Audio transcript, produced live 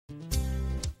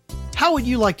How would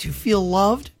you like to feel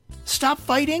loved, stop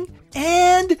fighting,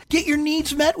 and get your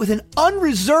needs met with an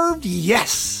unreserved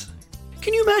yes?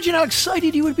 Can you imagine how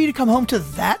excited you would be to come home to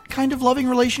that kind of loving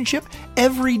relationship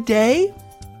every day?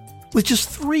 With just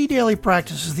 3 daily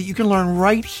practices that you can learn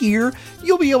right here,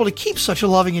 you'll be able to keep such a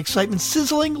loving excitement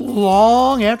sizzling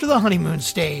long after the honeymoon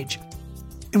stage.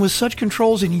 And with such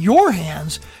controls in your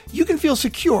hands, you can feel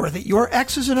secure that your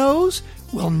X's and O's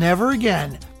will never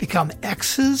again become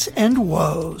X's and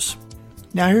woes.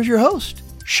 Now here's your host,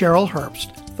 Cheryl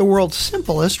Herbst, the world's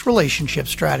simplest relationship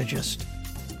strategist.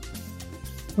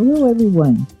 Hello,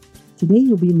 everyone. Today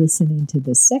you'll be listening to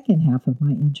the second half of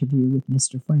my interview with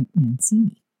Mr. Frank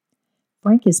Mancini.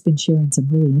 Frank has been sharing some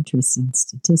really interesting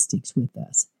statistics with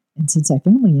us, and since I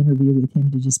found my interview with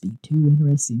him to just be too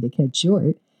interesting to cut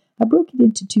short, I broke it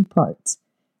into 2 parts.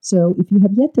 So if you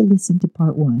have yet to listen to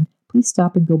part 1, please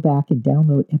stop and go back and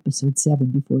download episode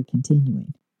 7 before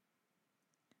continuing.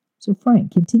 So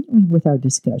Frank, continuing with our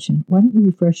discussion, why don't you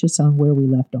refresh us on where we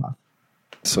left off?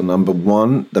 So number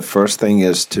 1, the first thing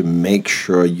is to make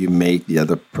sure you make the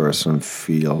other person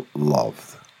feel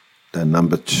loved. Then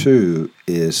number 2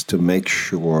 is to make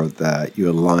sure that you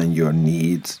align your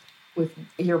needs with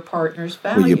your partner's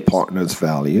values. With your partner's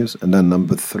values. And then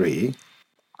number 3,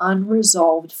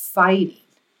 unresolved fighting,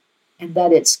 and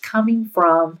that it's coming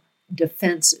from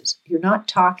defenses. You're not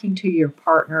talking to your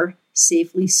partner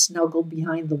safely snuggled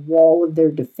behind the wall of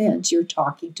their defense. You're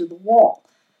talking to the wall.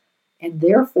 And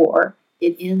therefore,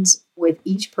 it ends with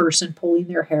each person pulling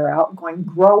their hair out and going,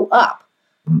 grow up.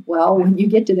 Well, when you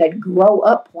get to that grow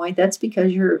up point, that's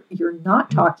because you're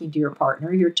not talking to your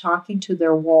partner. You're talking to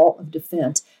their wall of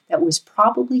defense that was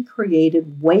probably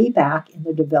created way back in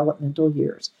their developmental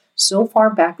years. So far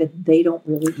back that they don't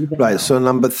really even know. So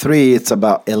number 3, it's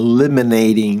about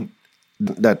eliminating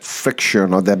that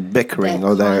friction or that bickering.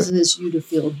 That causes you to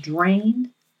feel drained,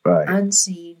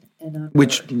 unseen, and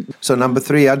unheard. So number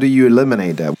 3, how do you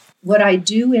eliminate that? What I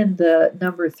do in the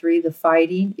number 3, the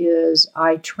fighting, is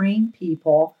I train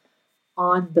people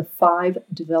on the 5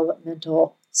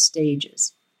 developmental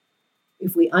stages.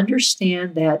 If we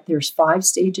understand that there's 5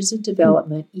 stages of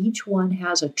development, each one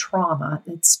has a trauma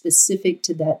that's specific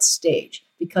to that stage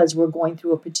because we're going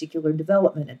through a particular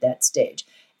development at that stage.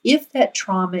 If that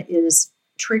trauma is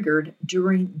triggered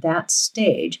during that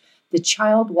stage, the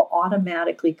child will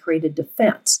automatically create a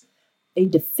defense. A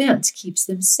defense keeps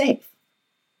them safe.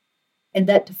 And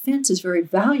that defense is very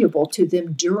valuable to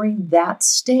them during that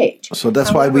stage. So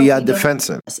that's why we are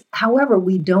defensive. However,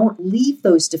 we don't leave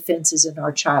those defenses in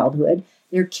our childhood.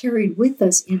 They're carried with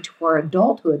us into our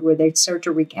adulthood where they start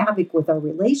to wreak havoc with our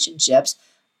relationships.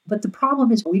 But the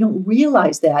problem is we don't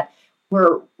realize that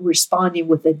we're responding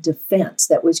with a defense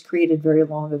that was created very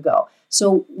long ago.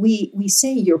 So we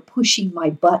say you're pushing my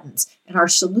buttons. And our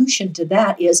solution to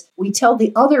that is we tell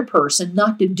the other person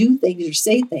not to do things or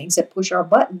say things that push our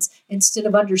buttons instead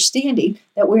of understanding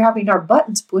that we're having our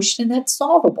buttons pushed and that's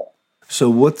solvable. So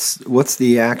what's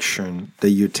the action that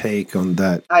you take on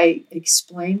that? I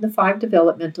explain the 5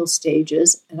 developmental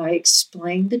stages and I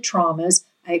explain the traumas.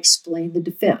 I explain the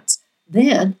defense.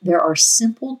 Then there are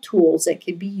simple tools that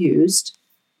can be used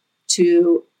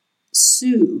to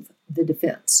soothe the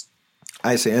defense.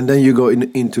 I see. And then you go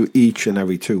into each and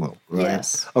every tool, right?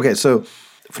 Yes. Okay, so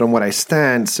from what I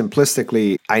stand,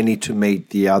 simplistically, I need to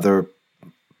make the other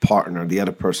partner, the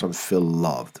other person feel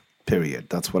loved, period.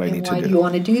 That's what I need to do. Why do you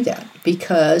want to do that?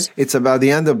 Because it's about the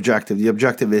end objective. The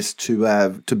objective is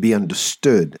to be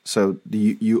understood. So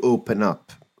you open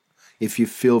up. If you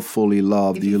feel fully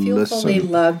loved, you listen. If you feel fully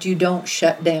loved, you don't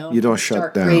shut down. You don't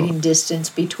shut down. Creating distance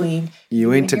between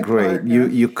you integrate. And your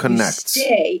partner. You connect. You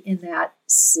stay in that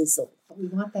sizzle. We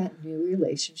want that new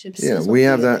relationship sizzle. Yeah, we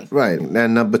have that, right.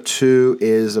 And number 2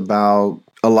 is about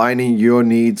aligning your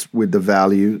needs with the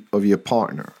value of your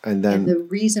partner. And the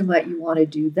reason why you want to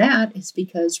do that is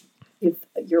because if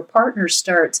your partner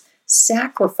starts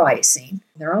sacrificing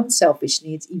their own selfish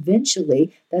needs,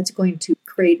 eventually that's going to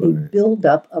create a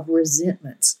buildup of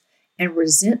resentments. And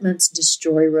resentments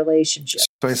destroy relationships.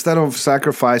 So instead of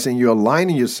sacrificing, you're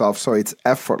aligning yourself so it's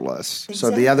effortless. Exactly.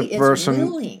 So the other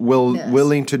person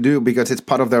willing to do because it's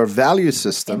part of their value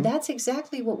system. And that's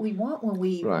exactly what we want when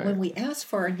we ask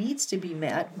for our needs to be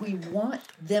met. We want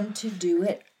them to do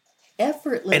it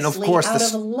effortlessly and of course, out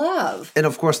of love. And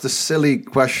of course, the silly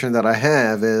question that I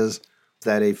have is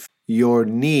that if your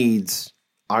needs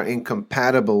are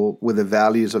incompatible with the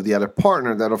values of the other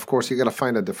partner, that of course you got to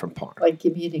find a different partner. Like,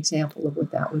 give me an example of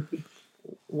what that would be.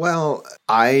 Well,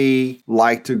 I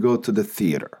like to go to the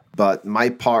theater, but my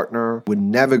partner would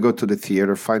never go to the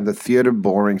theater, find the theater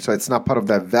boring, so it's not part of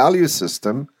that value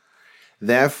system.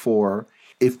 Therefore,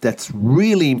 if that's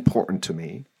really important to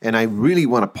me and I really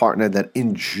want a partner that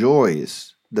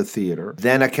enjoys the theater,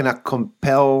 then I cannot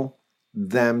compel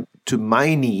them to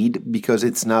my need because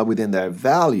it's not within their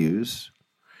values.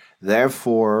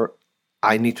 Therefore,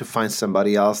 I need to find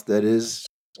somebody else that is.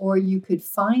 Or you could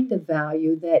find a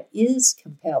value that is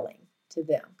compelling to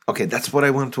them. Okay, that's what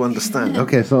I want to understand.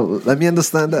 Okay, so let me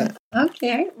understand that.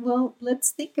 Okay, well,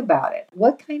 let's think about it.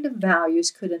 What kind of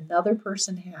values could another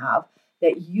person have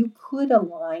that you could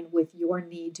align with your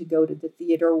need to go to the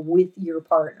theater with your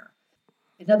partner?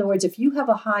 In other words, if you have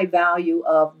a high value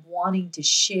of wanting to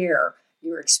share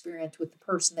your experience with the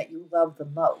person that you love the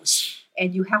most,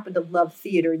 and you happen to love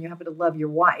theater and you happen to love your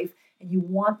wife, and you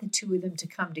want the two of them to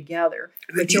come together,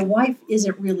 but your wife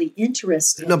isn't really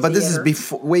interested. No, but theater.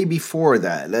 This is way before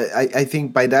that. I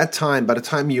think by the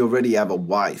time you already have a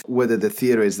wife, whether the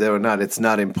theater is there or not, it's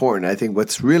not important. I think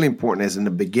what's really important is in the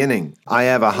beginning. I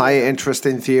have a high interest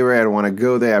in theater. I want to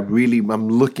go there. I'm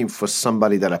looking for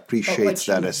somebody that appreciates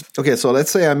that. Okay, so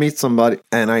let's say I meet somebody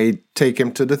and I take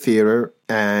him to the theater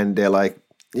and they're like,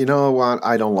 you know what?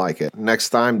 I don't like it. Next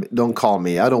time, don't call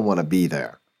me. I don't want to be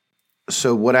there.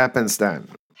 So what happens then?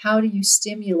 How do you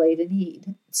stimulate a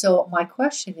need? So my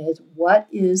question is, what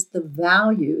is the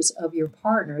values of your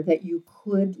partner that you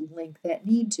could link that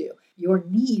need to? Your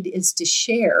need is to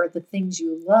share the things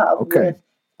you love with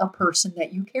a person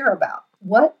that you care about.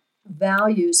 What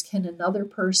values can another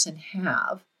person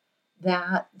have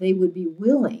that they would be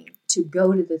willing to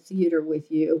go to the theater with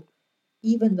you,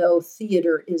 even though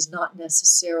theater is not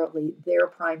necessarily their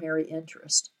primary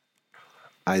interest?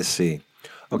 I see.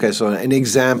 Okay, so an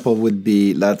example would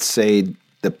be, let's say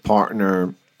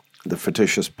the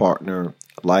fictitious partner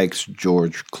likes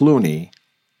George Clooney,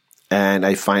 and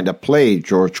I find a play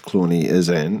George Clooney is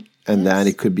in, and then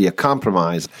it could be a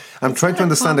compromise. I'm trying to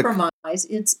understand the compromise.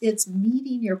 It's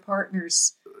meeting your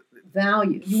partner's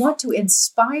value. You want to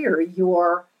inspire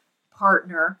your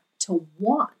partner to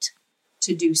want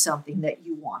to do something that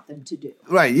you want them to do.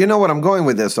 Right. You know what I'm going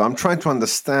with this. So I'm trying to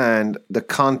understand the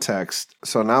context.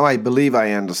 So now I believe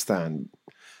I understand.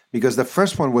 Because the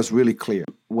first one was really clear.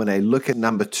 When I look at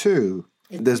number 2,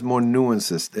 there's more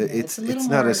nuances. It's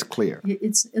not as clear.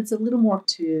 It's a little more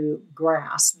to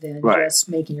grasp than just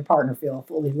making your partner feel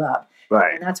fully loved.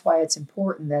 Right. And that's why it's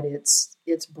important that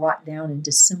it's brought down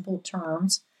into simple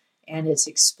terms and it's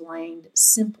explained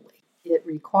simply. It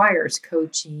requires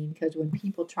coaching because when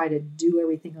people try to do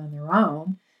everything on their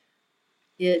own,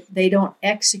 they don't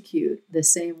execute the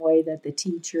same way that the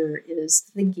teacher is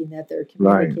thinking that they're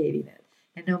communicating it.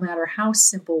 And no matter how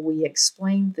simple we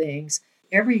explain things,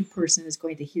 every person is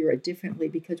going to hear it differently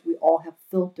because we all have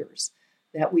filters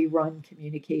that we run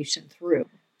communication through.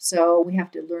 So we have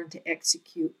to learn to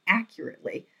execute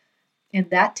accurately.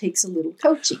 And that takes a little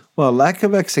coaching. Well, lack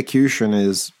of execution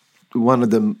is one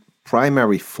of the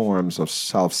primary forms of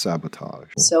self-sabotage.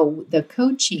 So the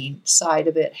coaching side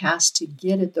of it has to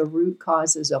get at the root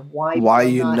causes of why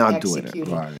you're not doing it.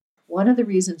 Right. One of the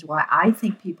reasons why I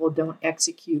think people don't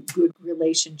execute good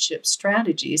relationship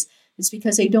strategies is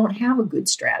because they don't have a good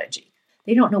strategy.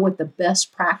 They don't know what the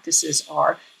best practices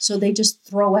are, so they just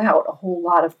throw out a whole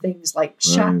lot of things like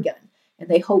shotgun, and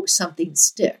they hope something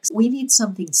sticks. We need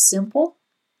something simple,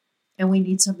 and we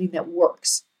need something that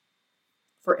works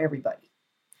for everybody.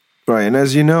 Right, and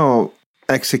as you know,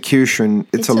 execution,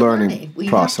 it's a learning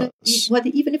process.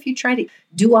 Even if you try to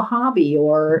do a hobby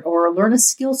or learn a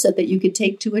skill set that you could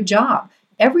take to a job,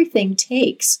 everything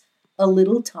takes a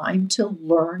little time to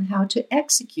learn how to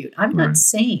execute. I'm not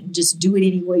saying just do it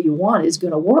any way you want is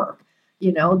going to work.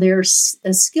 You know, there's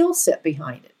a skill set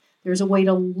behind it. There's a way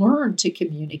to learn to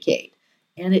communicate,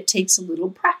 and it takes a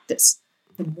little practice.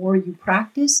 The more you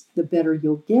practice, the better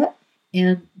you'll get.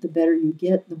 And the better you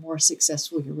get, the more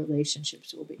successful your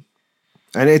relationships will be.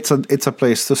 And it's a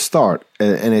place to start,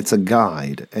 and it's a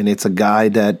guide, and it's a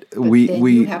guide that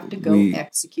you have to go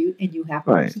execute, and you have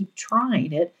to keep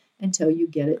trying it until you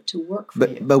get it to work for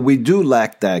you. But we do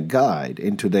lack that guide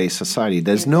in today's society.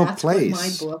 There's no place.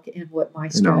 That's what my book and what my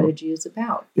strategy is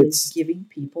about. It's giving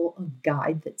people a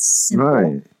guide that's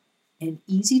simple and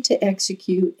easy to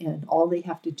execute, and all they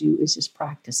have to do is just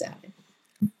practice at it.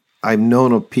 I've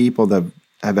known of people that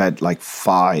have had like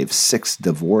 5, 6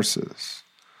 divorces.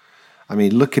 I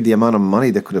mean, look at the amount of money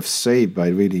they could have saved by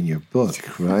reading your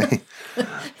book, right?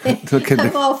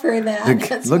 I'm all for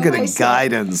that. Look at the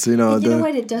guidance, you know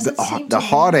what? It doesn't seem the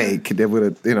heartache they would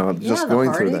have, just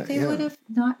going through that. They would have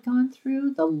not gone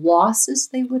through, the losses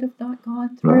they would have not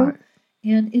gone through. Right.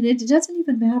 And it doesn't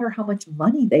even matter how much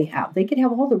money they have. They could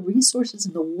have all the resources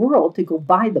in the world to go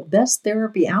buy the best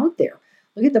therapy out there.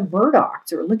 Look at the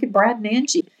Murdochs or look at Brad and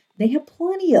Angie. They have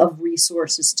plenty of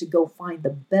resources to go find the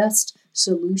best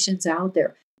solutions out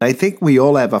there. I think we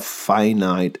all have a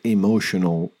finite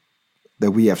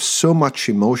that we have so much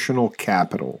emotional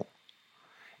capital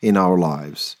in our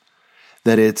lives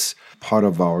that it's part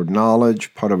of our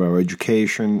knowledge, part of our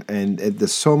education, and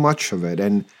there's so much of it.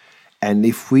 And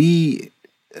if we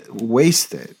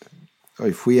waste it, or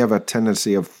if we have a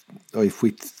tendency or if we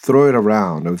throw it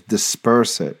around, or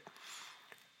disperse it,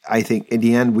 I think in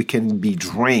the end we can be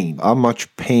drained. How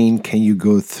much pain can you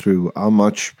go through? How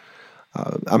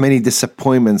many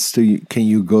disappointments can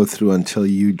you go through until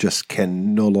you just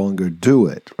can no longer do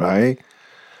it, right?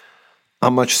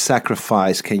 How much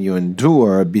sacrifice can you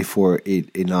endure before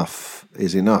enough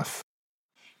is enough?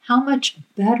 How much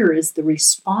better is the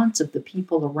response of the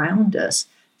people around us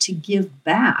to give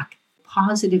back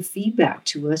positive feedback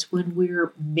to us when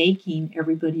we're making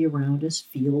everybody around us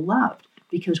feel loved?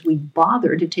 Because we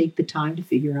bother to take the time to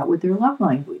figure out what their love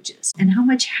language is. And how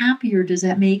much happier does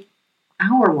that make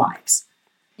our lives?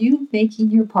 You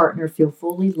making your partner feel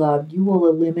fully loved, you will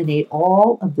eliminate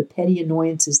all of the petty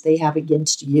annoyances they have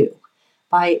against you.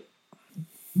 By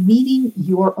meeting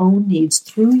your own needs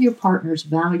through your partner's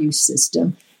value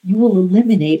system, you will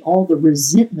eliminate all the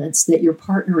resentments that your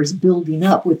partner is building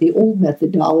up with the old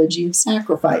methodology of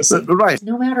sacrificing. Right.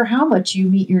 No matter how much you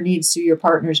meet your needs through your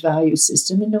partner's value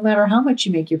system, and no matter how much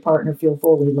you make your partner feel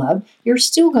fully loved, you're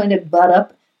still going to butt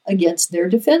up against their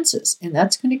defenses. And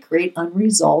that's going to create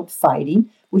unresolved fighting,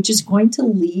 which is going to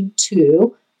lead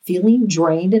to feeling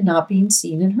drained and not being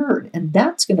seen and heard. And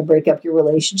that's going to break up your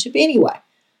relationship anyway.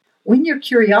 When your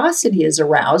curiosity is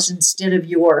aroused instead of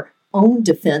your own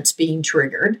defense being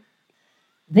triggered,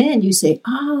 then you say,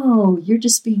 oh, you're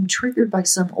just being triggered by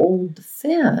some old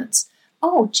defense.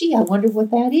 Oh, gee, I wonder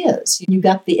what that is. You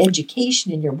got the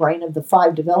education in your brain of the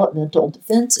 5 developmental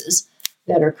defenses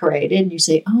that are created. And you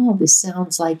say, oh, this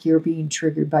sounds like you're being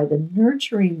triggered by the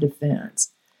nurturing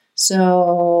defense.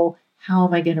 So how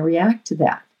am I going to react to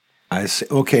that? I see.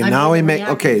 Okay, now we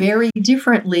make very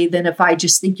differently than if I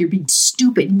just think you're being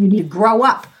stupid and you need to grow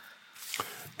up.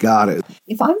 Got it.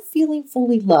 If I'm feeling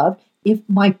fully loved, if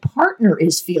my partner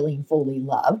is feeling fully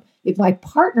loved, if my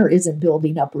partner isn't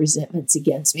building up resentments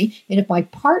against me, and if my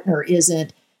partner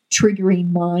isn't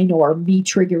triggering mine or me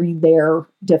triggering their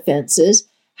defenses,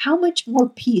 how much more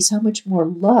peace, how much more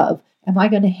love am I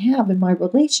going to have in my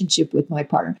relationship with my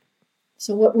partner?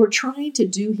 So what we're trying to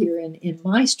do here in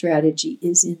my strategy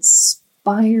is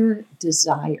inspire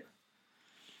desire.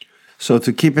 So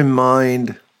to keep in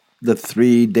mind the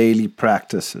 3 daily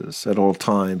practices at all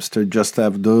times, to just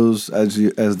have those as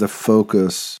the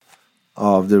focus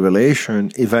of the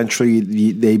relation, eventually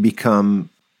they become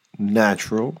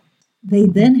natural. They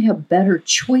then have better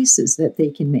choices that they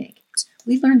can make.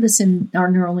 We learned this in our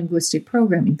neurolinguistic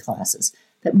programming classes,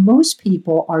 that most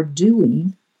people are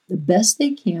doing the best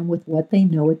they can with what they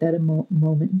know at that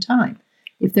moment in time.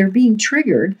 If they're being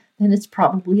triggered, then it's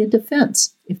probably a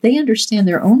defense. If they understand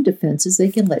their own defenses, they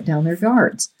can let down their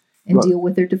guards and deal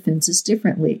with their defenses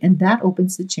differently. And that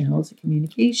opens the channels of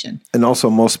communication. And also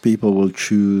most people will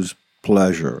choose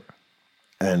pleasure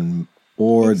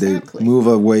or they move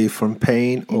away from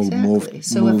pain or move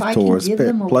if I towards can give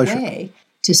them pleasure. A way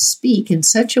to speak in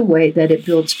such a way that it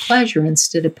builds pleasure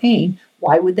instead of pain,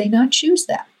 why would they not choose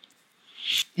that?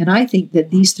 And I think that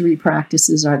these 3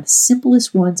 practices are the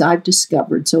simplest ones I've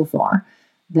discovered so far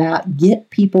that get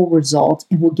people results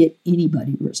and will get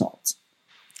anybody results.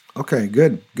 Okay,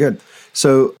 good.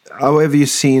 So how have you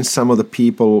seen some of the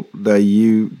people that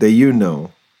you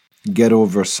know get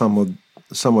over some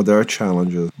of their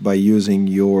challenges by using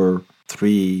your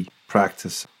 3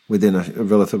 practices within a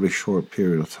relatively short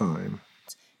period of time?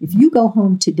 If you go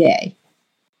home today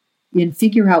and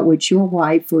figure out what your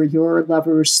wife or your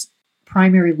lover's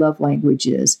primary love language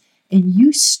is, and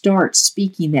you start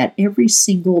speaking that every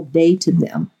single day to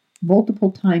them, multiple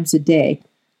times a day,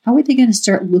 how are they going to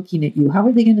start looking at you? How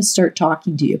are they going to start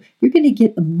talking to you? You're going to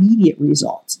get immediate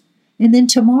results. And then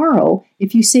tomorrow,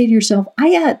 if you say to yourself,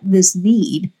 I got this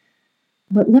need,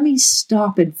 but let me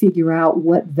stop and figure out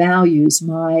what values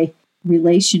my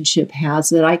relationship has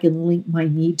that I can link my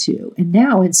need to. And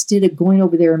now, instead of going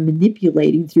over there and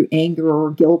manipulating through anger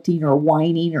or guilting or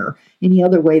whining or any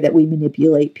other way that we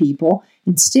manipulate people,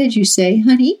 instead you say,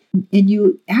 honey, and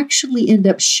you actually end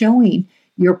up showing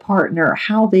your partner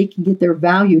how they can get their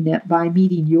value net by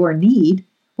meeting your need.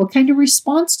 What kind of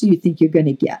response do you think you're going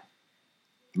to get?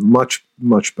 Much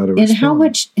better. And how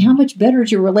much better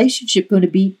is your relationship going to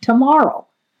be tomorrow?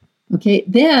 Okay,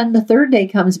 then the 3rd day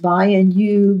comes by and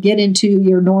you get into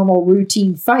your normal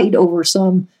routine fight over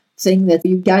something that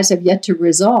you guys have yet to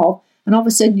resolve. And all of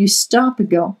a sudden you stop and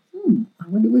go, I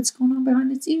wonder what's going on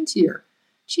behind the scenes here.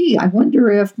 Gee, I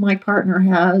wonder if my partner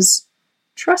has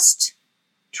trust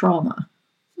trauma.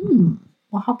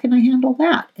 Well, how can I handle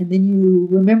that? And then you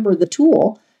remember the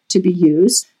tool to be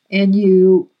used and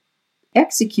you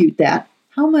execute that.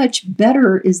 How much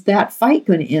better is that fight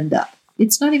going to end up?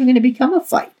 It's not even going to become a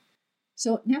fight.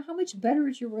 So now how much better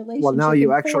is your relationship Well, now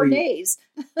you in actually, 4 days?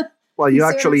 well, You you're see what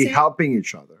I'm actually saying? helping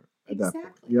each other at that point.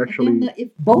 Exactly. You actually, And then if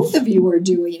both of you are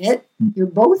doing it, you're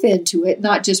both into it,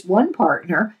 not just one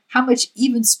partner, how much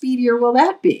even speedier will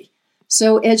that be?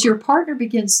 So as your partner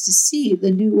begins to see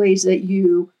the new ways that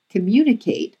you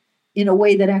communicate in a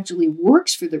way that actually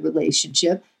works for the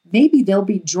relationship, maybe they'll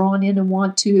be drawn in and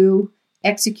want to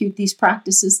execute these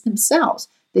practices themselves.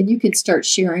 Then you can start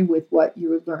sharing with what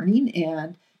you're learning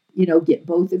and, get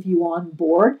both of you on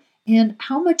board. And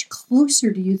how much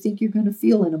closer do you think you're going to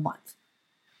feel in a month?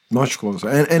 much closer.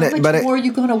 How much more are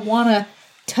you going to want to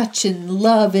touch and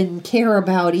love and care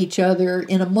about each other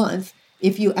in a month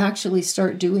if you actually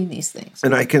start doing these things?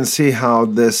 And I can see how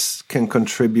this can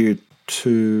contribute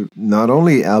to not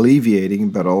only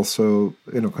alleviating, but also,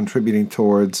 contributing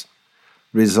towards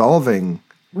resolving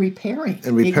repairing.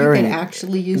 And repairing. You can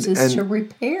actually use this to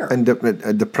repair. And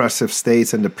depressive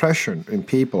states and depression in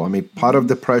people. I mean, part of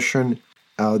depression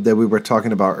that we were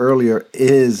talking about earlier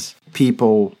is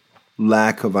people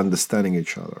lack of understanding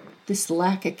each other. This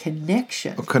lack of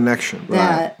connection.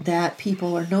 Right. That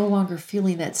people are no longer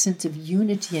feeling that sense of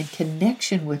unity and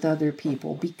connection with other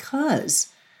people because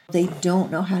they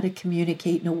don't know how to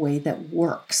communicate in a way that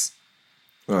works.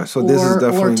 Right, so this is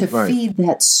definitely or to feed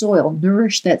that soil,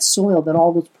 nourish that soil that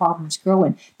all those problems grow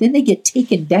in. Then they get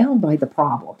taken down by the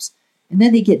problems. And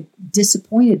then they get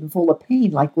disappointed and full of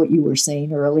pain, like what you were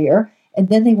saying earlier. And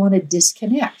then they want to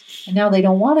disconnect. And now they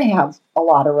don't want to have a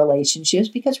lot of relationships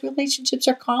because relationships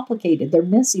are complicated. They're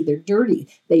messy. They're dirty.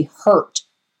 They hurt.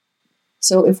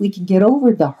 So if we can get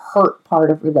over the hurt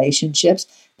part of relationships,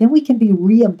 then we can be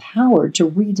re-empowered to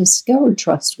rediscover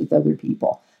trust with other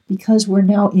people because we're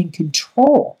now in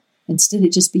control instead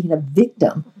of just being a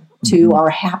victim to our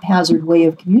haphazard way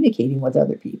of communicating with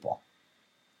other people.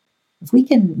 If we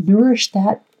can nourish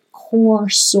that core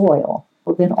soil,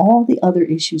 well, then all the other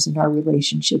issues in our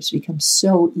relationships become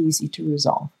so easy to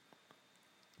resolve.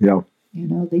 Yeah.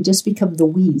 They just become the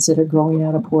weeds that are growing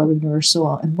out of poorly nourished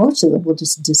soil, and most of them will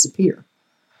just disappear.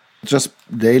 Just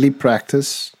daily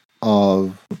practice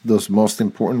of those most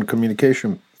important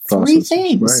communication processes. 3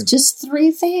 things, right. Just 3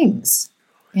 things.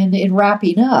 And in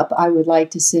wrapping up, I would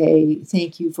like to say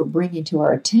thank you for bringing to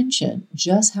our attention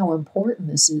just how important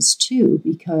this is too,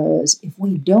 because if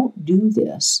we don't do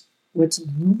this, what's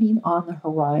looming on the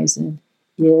horizon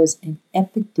is an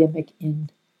epidemic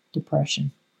in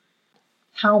depression.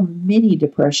 How many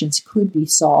depressions could be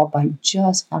solved by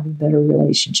just having better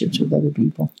relationships with other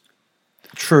people?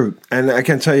 True. And I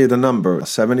can tell you the number.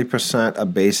 70% are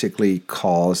basically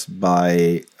caused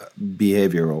by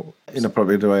behavioral,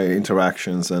 inappropriate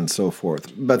interactions and so forth.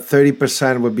 But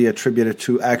 30% would be attributed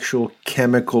to actual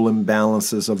chemical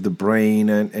imbalances of the brain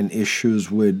and issues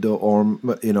with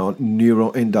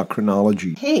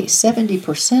neuroendocrinology. Hey,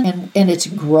 70%, and it's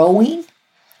growing?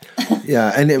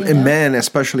 Yeah, and in men,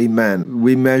 especially men,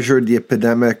 we measure the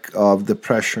epidemic of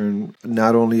depression,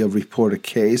 not only a reported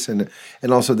case, and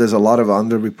also there's a lot of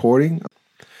underreporting.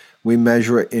 We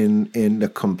measure it in the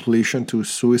completion to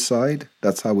suicide.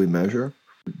 That's how we measure.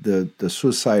 The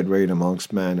suicide rate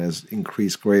amongst men has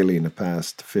increased greatly in the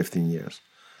past 15 years.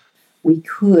 We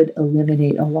could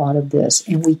eliminate a lot of this,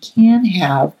 and we can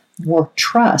have more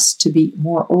trust to be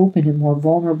more open and more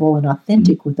vulnerable and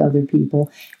authentic with other people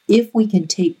if we can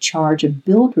take charge and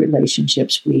build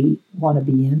relationships we want to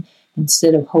be in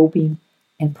instead of hoping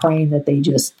and praying that they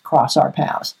just cross our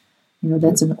paths.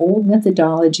 That's an old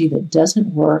methodology that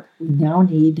doesn't work. We now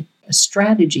need a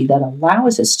strategy that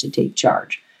allows us to take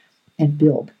charge and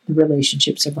build the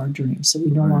relationships of our dreams so we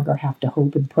no longer have to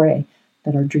hope and pray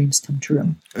that our dreams come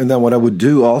true. And then what I would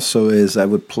do also is I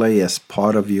would play as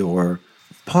part of your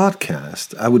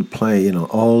podcast, I would play,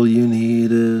 all you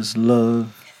need is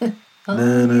love. Na,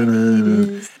 na, na,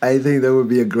 na. I think that would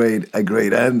be a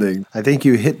great ending. I think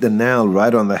you hit the nail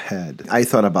right on the head. I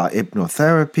thought about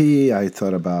hypnotherapy. I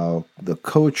thought about the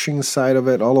coaching side of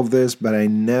it, all of this, but I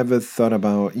never thought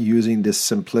about using this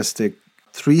simplistic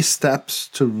 3 steps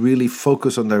to really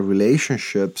focus on their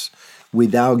relationships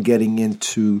without getting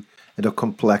into the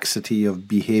complexity of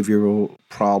behavioral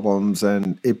problems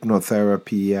and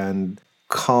hypnotherapy and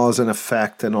cause and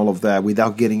effect and all of that.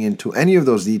 Without getting into any of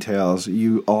those details,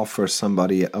 you offer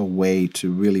somebody a way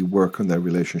to really work on their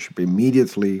relationship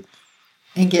immediately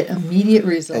And get immediate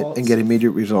results. And get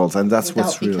immediate results. And that's without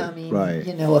what's really becoming, right.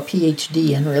 a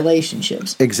PhD in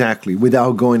relationships. Exactly.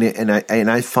 Without going in,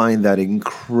 and I find that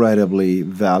incredibly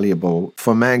valuable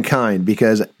for mankind,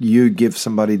 because you give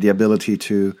somebody the ability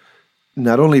to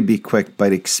not only be quick,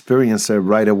 but experience it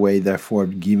right away, therefore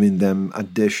giving them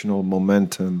additional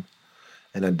momentum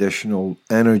and additional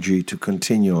energy to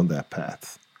continue on that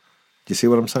path. Do you see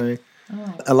what I'm saying?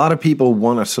 Oh. A lot of people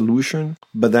want a solution,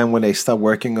 but then when they start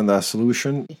working on that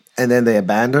solution, and then they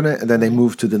abandon it, and then they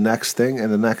move to the next thing,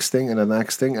 and the next thing, and the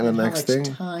next thing, and the next thing.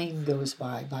 Time goes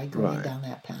by going down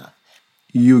that path.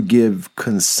 You give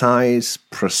concise,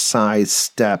 precise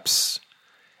steps,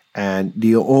 and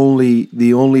the only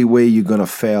way you're going to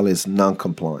fail is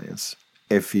non-compliance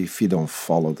if you don't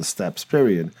follow the steps,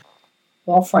 period.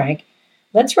 Well, Frank,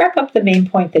 let's wrap up the main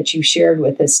point that you shared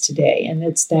with us today, and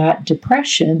it's that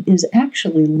depression is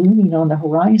actually looming on the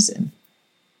horizon.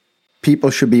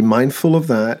 People should be mindful of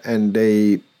that, and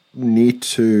they need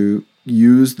to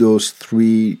use those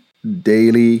 3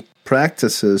 daily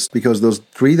practices, because those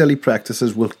 3 daily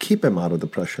practices will keep them out of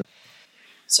depression.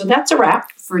 So that's a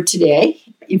wrap for today.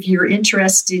 If you're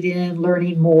interested in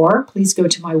learning more, please go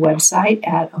to my website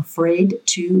at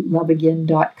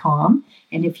afraidtoloveagain.com.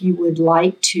 And if you would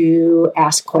like to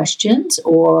ask questions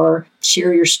or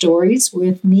share your stories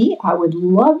with me, I would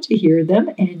love to hear them.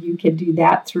 And you can do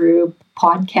that through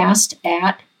podcast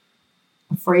at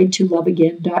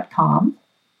afraidtoloveagain.com.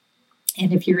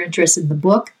 And if you're interested in the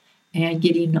book and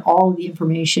getting all the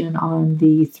information on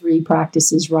the 3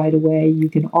 practices right away, you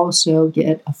can also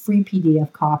get a free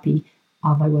PDF copy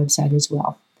on my website as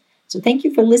well. So thank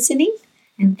you for listening.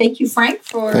 And thank you, Frank,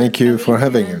 for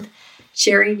having me.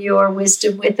 Sharing your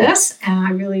wisdom with us.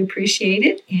 I really appreciate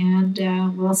it. And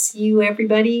we'll see you,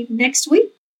 everybody, next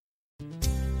week.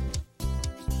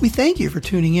 We thank you for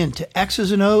tuning in to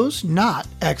X's and O's, not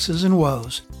X's and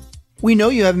Woes. We know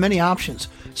you have many options,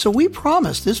 so we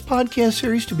promise this podcast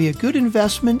series to be a good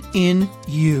investment in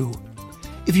you.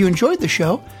 If you enjoyed the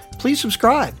show, please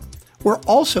subscribe. We're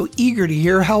also eager to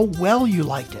hear how well you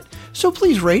liked it, so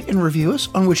please rate and review us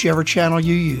on whichever channel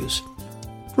you use.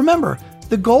 Remember,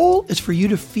 the goal is for you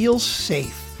to feel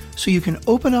safe so you can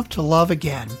open up to love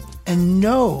again and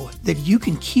know that you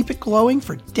can keep it glowing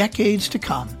for decades to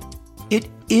come. It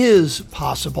is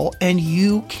possible, and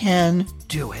you can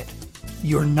do it.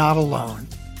 You're not alone.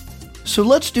 So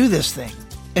let's do this thing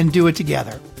and do it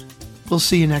together. We'll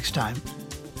see you next time.